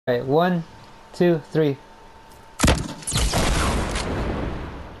Alright, 1, 2, 3.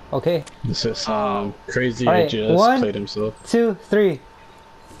 Okay. This is crazy. Right, just 1, played himself. 2, 3. You're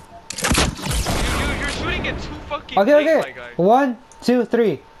shooting it too fucking Okay, late, okay. my guy. 1, 2, 3.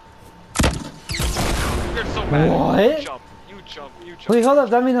 You're so bad. What? You jump. Wait, hold up.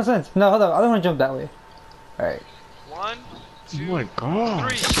 That made no sense. No, hold up. I don't want to jump that way. Alright. 1, 2, Oh my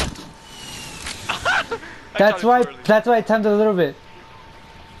god. 3. That's why I timed it a little bit.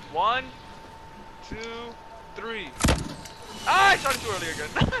 1, 2, 3. Ah, I shot it too early again.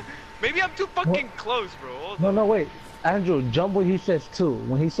 Maybe I'm too fucking close, bro. No, wait. Andrew, jump when he says 2.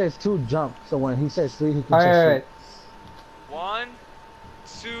 When he says 2, jump. So when he says 3, he can just Alright. 1,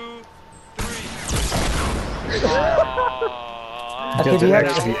 2, 3. Okay, do you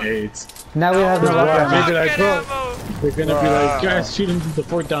have Now we have no rocket ammo. They're gonna be like, guys, shoot him to the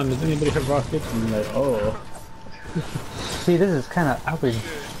fort down. Does anybody have rockets? And I'm like, oh. See, this is kind of awkward.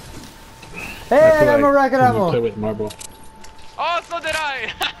 Hey, I got more rocket ammo. Play with marble. Oh, so did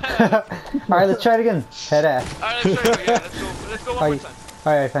I. Alright, let's try it again. Head ass. Alright, let's try it. Yeah, let's go one more time.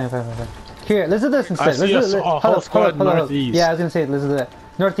 Alright, fine. Here, let's do this instead. I see a whole squad northeast. Yeah, I was gonna say, let's do that.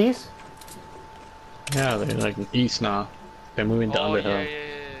 Northeast? Yeah, they're like east now. They're moving down the hill.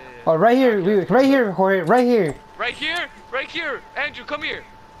 Yeah. Oh, right here, Jorge, right here. Right here. Andrew, come here.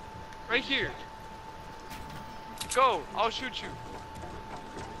 Right here. Go. I'll shoot you.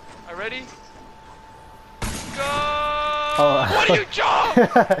 Are ready? Go. Oh. What are you, jump?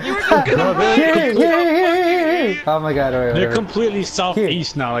 You were just gonna run. Here. Oh my god, alright. They're completely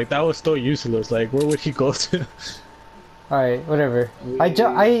southeast now. Like that was still useless. Like where would he go to? Alright, whatever. Alright,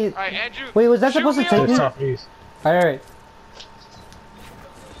 Andrew. Wait, was that supposed to take me? Southeast. Alright.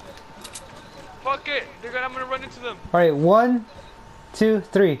 Fuck it. I'm gonna run into them. Alright, 1, 2,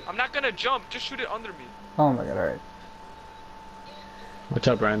 3. I'm not gonna jump. Just shoot it under me. Oh my god, alright. Watch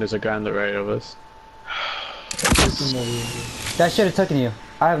out, Brian. There's a guy on the right of us. That should have taken you.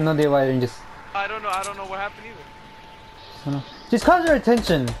 I have no idea why I didn't just... I don't know what happened either. Just cause your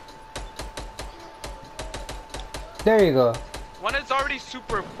attention. There you go. One is already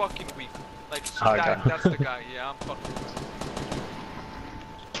super fucking weak. Like, that's the guy. Yeah, I'm fucking weak.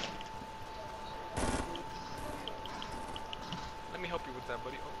 Let me help you with that,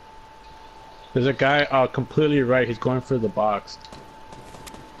 buddy. Oh. There's a guy completely right. He's going for the box.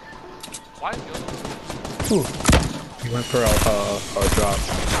 Why is the other one? Ooh. He went for a drop.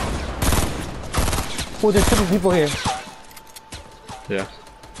 Oh, there's 2 people here. Yeah.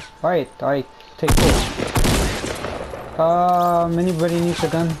 Alright, take 4. Anybody needs a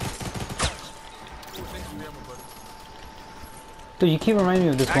gun? Dude, you keep reminding me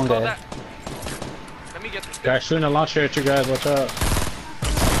of this one guy. Let me get this Guy shooting a launcher at you guys. Watch out.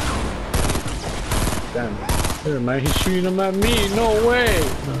 Damn. Hey, man, he's shooting them at me. No way.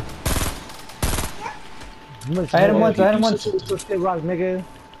 I had him once. Shoot rock, nigga.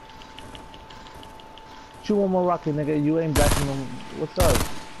 Shoot one more rocket, nigga. You ain't blasting them. What's up?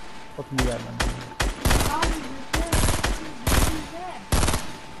 Fuck you at, man.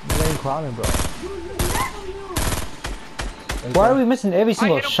 You ain't clowning, bro. Why are we missing every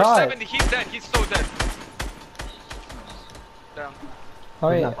single I hit him shot? for 70. He's dead. He's so dead. Down.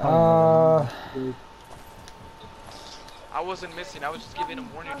 Alright, I wasn't missing. I was just giving him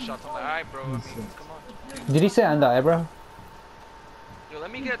warning shots. I'm like, alright, bro. I mean, come on. did he say on the eyebrow? Yo,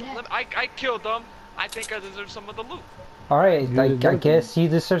 I killed them. I think I deserve some of the loot. Alright, I guess he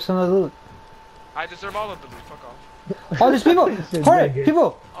deserves some of the loot. I deserve all of the loot. Fuck off. Oh, there's people! Alright,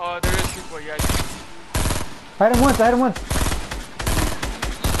 people! Oh, there is people. Yeah. I had him once. I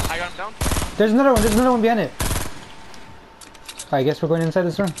got him down. There's another one behind it. I guess we're going inside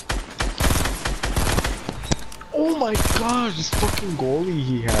this room. Oh my gosh, this fucking goalie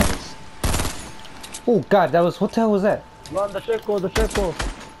he has. Oh god, what the hell was that? Run the circle.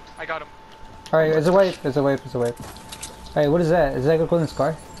 I got him. Alright, it's a wipe. Alright, what is that? Is that a golden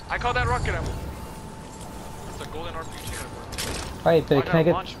scar? I call that rocket ammo. It's a golden RPG. Alright, but can I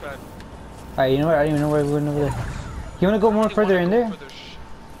get... Alright, you know what? I don't even know where we're going over there. You wanna go more further in there?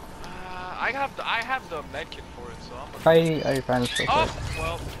 I have the med kit for it, so I'm I find it. Oh,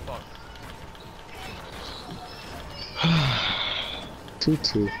 well, fuck.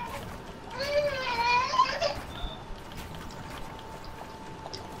 2-2.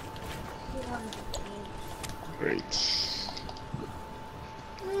 Great.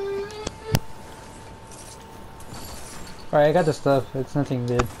 Alright, I got the stuff. It's nothing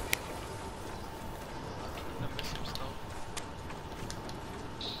good.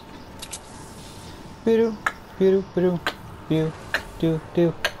 Boo doo boo doo do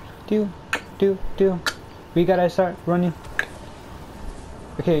do do do do. We gotta start running.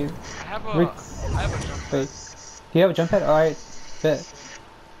 Okay. I have a Rick- jump pad. Wait. Do you have a jump pad? Alright. Bet.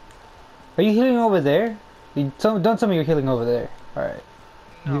 Are you healing over there? Don't tell me you're healing over there. Alright.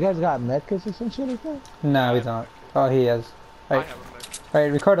 No. You guys got medkits or some shit like that? No, we don't. Oh, he has. I Alright. have a med.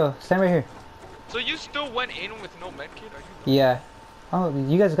 Alright, Ricardo, stand right here. So you still went in with no med kit? Are you? Yeah. Oh,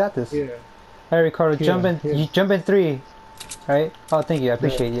 you guys got this. Yeah. Alright, Ricardo, Here, jump in. here. You jump in 3. Alright? Oh, thank you. I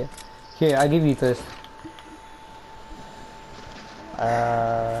appreciate you. Here, I'll give you this.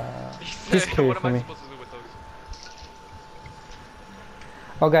 Just carry What it am for I me. supposed to do with those?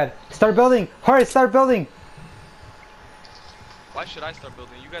 Oh god. Start building! Hurry, start building! Why should I start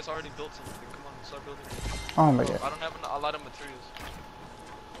building? You guys already built something. Come on, start building. Oh my god. I don't have a lot of materials.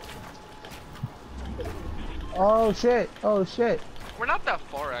 Oh shit! Oh shit! We're not that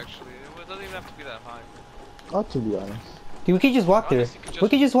far actually. It doesn't even have to be that high. Oh, to be honest. Dude, we could just walk there. Honestly, We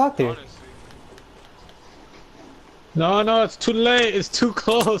could just walk there. Honestly. No, it's too late. It's too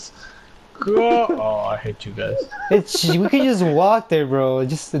close. Go. Oh, I hate you guys. We could just walk there, bro.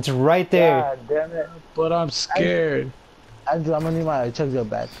 It's right there. God damn it. But I'm scared. Andrew, I'm gonna need my check your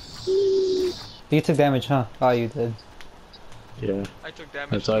back. You took damage, huh? Oh, you did. Yeah. I took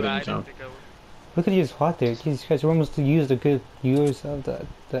damage. That's all I but didn't I didn't jump. think I would. We could just walk there. These guys almost used a good use of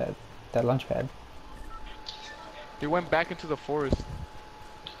that launch pad. They went back into the forest.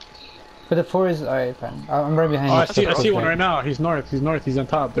 But the 4 is alright, fine. I'm right behind Oh, you. I see one right now. He's north. He's north. He's on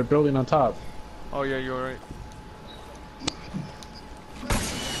top. They're building on top. Oh yeah, you're right.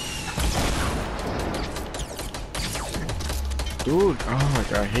 Dude, oh my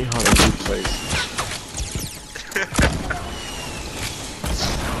god, I hate how they replays.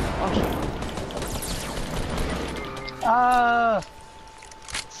 Ah!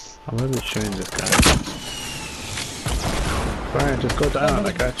 I'm really shooting this guy. Brian, just go down.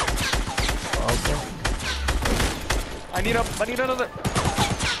 I got you. Okay. I need another.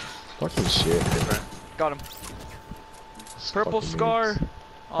 Fucking shit, man. Got him. Purple Fucking scar.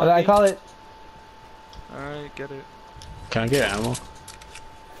 I call it. Alright, get it. Can I get ammo?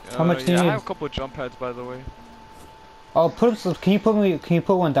 How much do you I need? have a couple of jump pads, by the way. Oh, can you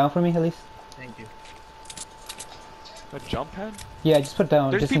put one down for me at least? Thank you. A jump pad? Yeah, just put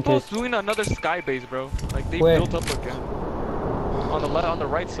down There's just in people case. doing another sky base, bro. Like they Where? built up again. On the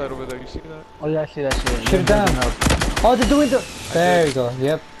right side over there. You see that? Oh yeah, I see that shit. Shoot it down. Oh, they're doing the. There you go.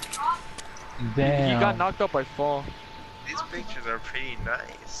 Yep. Damn. He got knocked out by fall. These pictures are pretty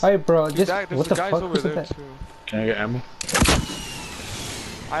nice. Alright, bro. Dude, Just there's what the guys fuck over was there that? too. Can I get ammo?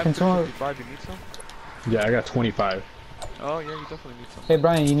 I have Can someone- 255. You need some? Yeah, I got 25. Oh yeah, you definitely need some. Hey,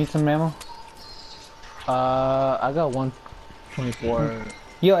 Brian, you need some ammo? I got 124.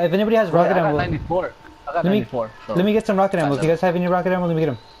 Yo, if anybody has rocket I got ammo, 94. I got Let me- 94. So. let me get some rocket ammo. If you guys have any rocket ammo, let me get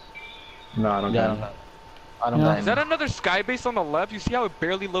them. No, I don't Yeah, I got don't ammo. got. I don't No. got. Is that another sky base on the left? You see how it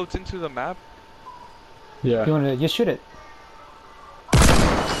barely loads into the map? Yeah. You wanna just shoot it?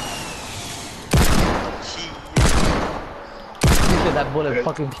 That bullet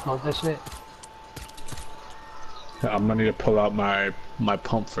fucking smells that shit. I'm gonna need to pull out my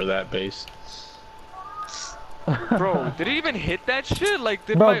pump for that base. Bro, did it even hit that shit? Like,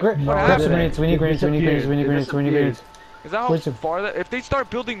 did Bro, my... grab what some happened? grenades. We need grenades. We need grenades. We need It grenades. We need grenades. Is that how Where's the- far that... If they start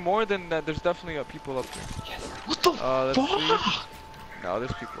building more, then there's definitely people up there. What the Let's fuck? see. No,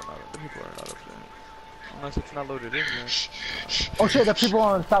 there's people not. The people are not up there. Unless it's not loaded in yet. Oh shit, the people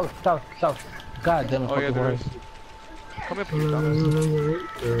on south. God damn it, Oh yeah, fucking there boy. is. Come here, please, Thomas.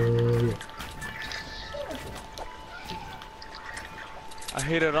 I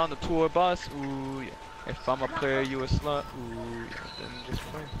hit it on the tour bus. Ooh, yeah. If I'm a player, you a slut. Ooh, yeah. Then just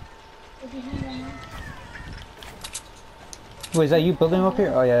play. Wait, is that you building up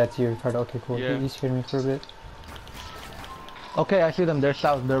here? Oh yeah, that's you, Ricardo. Okay, cool. Yeah. You scared me for a bit. Okay, I see them. They're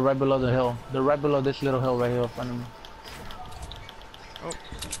south. They're right below the hill. They're right below this little hill right here in front of me. Oh.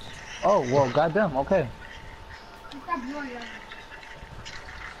 Oh, well, goddamn. Okay.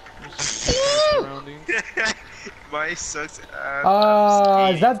 Surroundings. My sucks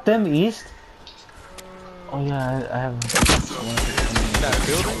ass. Is that them east? Oh yeah, I have. That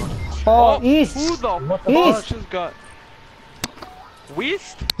building? Oh, east! Who the What fuck the fuck? just got...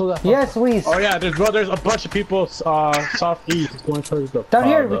 West? Who the fuck? Yes, east! Oh yeah, there's a bunch of people southeast going towards the Down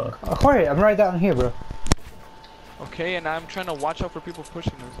here! the- Hurry, I'm right down here, bro. Okay, and I'm trying to watch out for people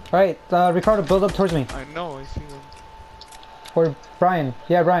pushing us. Alright, Ricardo, build up towards me. I know, I see them. Or Brian.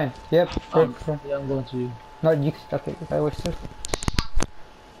 Yeah, Brian. Yep. Yeah, I'm going to you. No, you. Okay, that works too.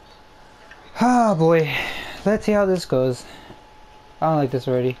 Ah, boy. Let's see how this goes. I don't like this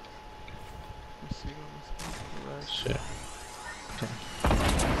already. I see them, I see them. Shit.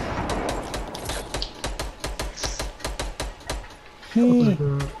 He.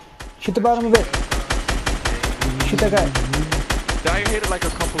 Shoot the bottom of it. Shoot that guy. I hit it like a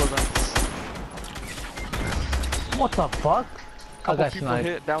couple of them. What the fuck? I Couple got people sniped.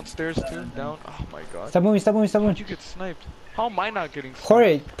 hit downstairs too. Down. Oh my god. Stop moving, stop moving, stop How'd moving. you get sniped? How am I not getting sniped?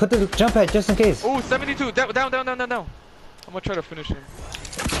 Jorge, put the jump pad just in case. Oh, 72. Down. I'm gonna try to finish him.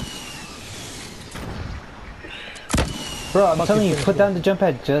 Bro, I'm telling you, put down the jump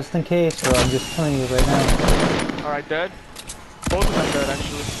pad just in case, bro. I'm just telling you right now. Alright, dead. Both of them dead,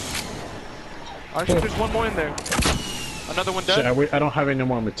 actually. Actually, there's one more in there. Another one dead. Shit, I don't have any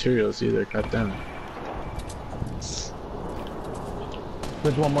more materials either. God damn it.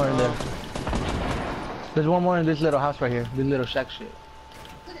 There's one more in there. There's one more in this little house right here. This little shack shit.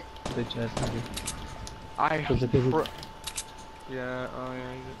 Bitch ass nigga. Yeah,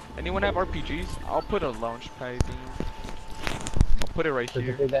 anyone have RPGs? I'll put a launch pad. I'll put it right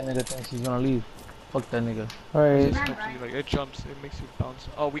here. That nigga thinks he's gonna leave. Fuck that nigga. Alright. Like it jumps, it makes you bounce.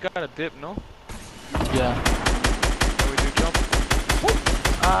 Oh, we got a dip, no? Yeah. So we do jump.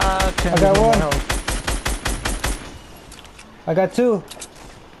 I got one. I got two.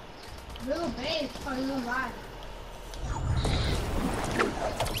 Little base for little life.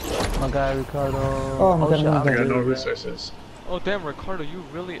 My guy Ricardo. Oh my god, I got no resources. Oh damn, Ricardo, you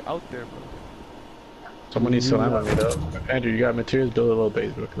really out there, bro. Someone needs to line me up. Andrew, you got materials? Build a little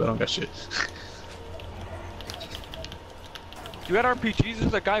base, bro, because I don't got shit. You had RPGs?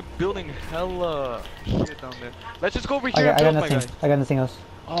 There's a guy building hella shit down there. Let's just go over here I and got build, my nothing. guy. I got nothing else.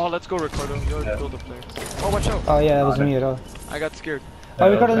 Oh, let's go, Ricardo. You're a builder player. Oh, watch out. Oh yeah, that wasn't me at all. I got scared. Oh,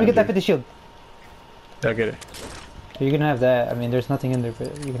 Ricardo, let me get that 50 shield. Yeah, get it. You can have that. I mean, there's nothing in there,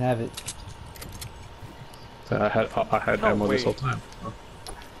 but you can have it. I had No ammo way. this whole time.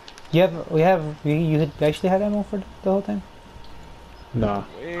 You actually had ammo for the whole time? Nah.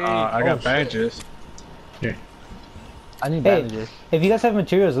 Wait. I got bandages. Here. I need Hey, bandages. if you guys have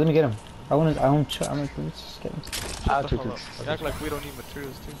materials, let me get them. let's just get them. I'll Shut the take hell it. up. Act like we don't need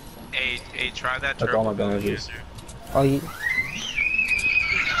materials, too. Hey, try that That's all my turbo building bandages. user. Oh, you,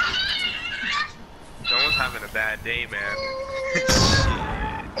 Someone's having a bad day, man. Shit.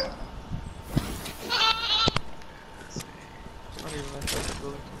 Not even that type of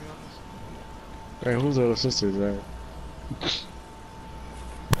building, to be honest. Hey, whose little sister is that?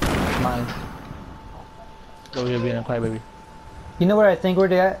 Mine. Over here being a crybaby. you know where I think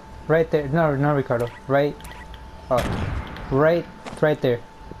we're at? Right there. No, Ricardo. Right. Oh, right there.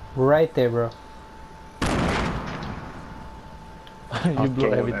 Right there, bro. You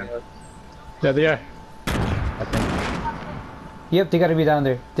blew everything up. Yeah, they are. I think. Yep, they gotta be down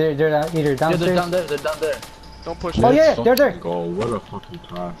there. They're either Yeah, downstairs. they're down there. They're down there. Don't push Oh it. yeah, they're there. Go, what a fucking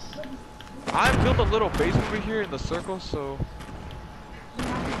class. I built a little base over here in the circle, so...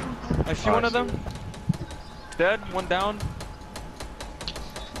 I see one of them. Dead, one down.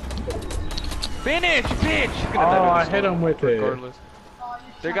 Finish, bitch! You're gonna die Oh, with I this hit one, him with it. regardless.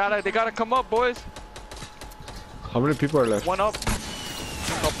 They gotta come up, boys. How many people are left? One up.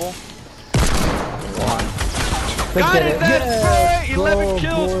 Couple. Let's Got get it, it. that's right! 11 Go,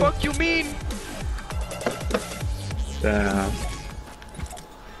 kills, boy. fuck you mean? Damn.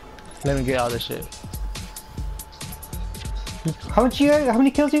 Let me get all this shit. How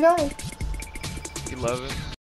many kills you got? 11.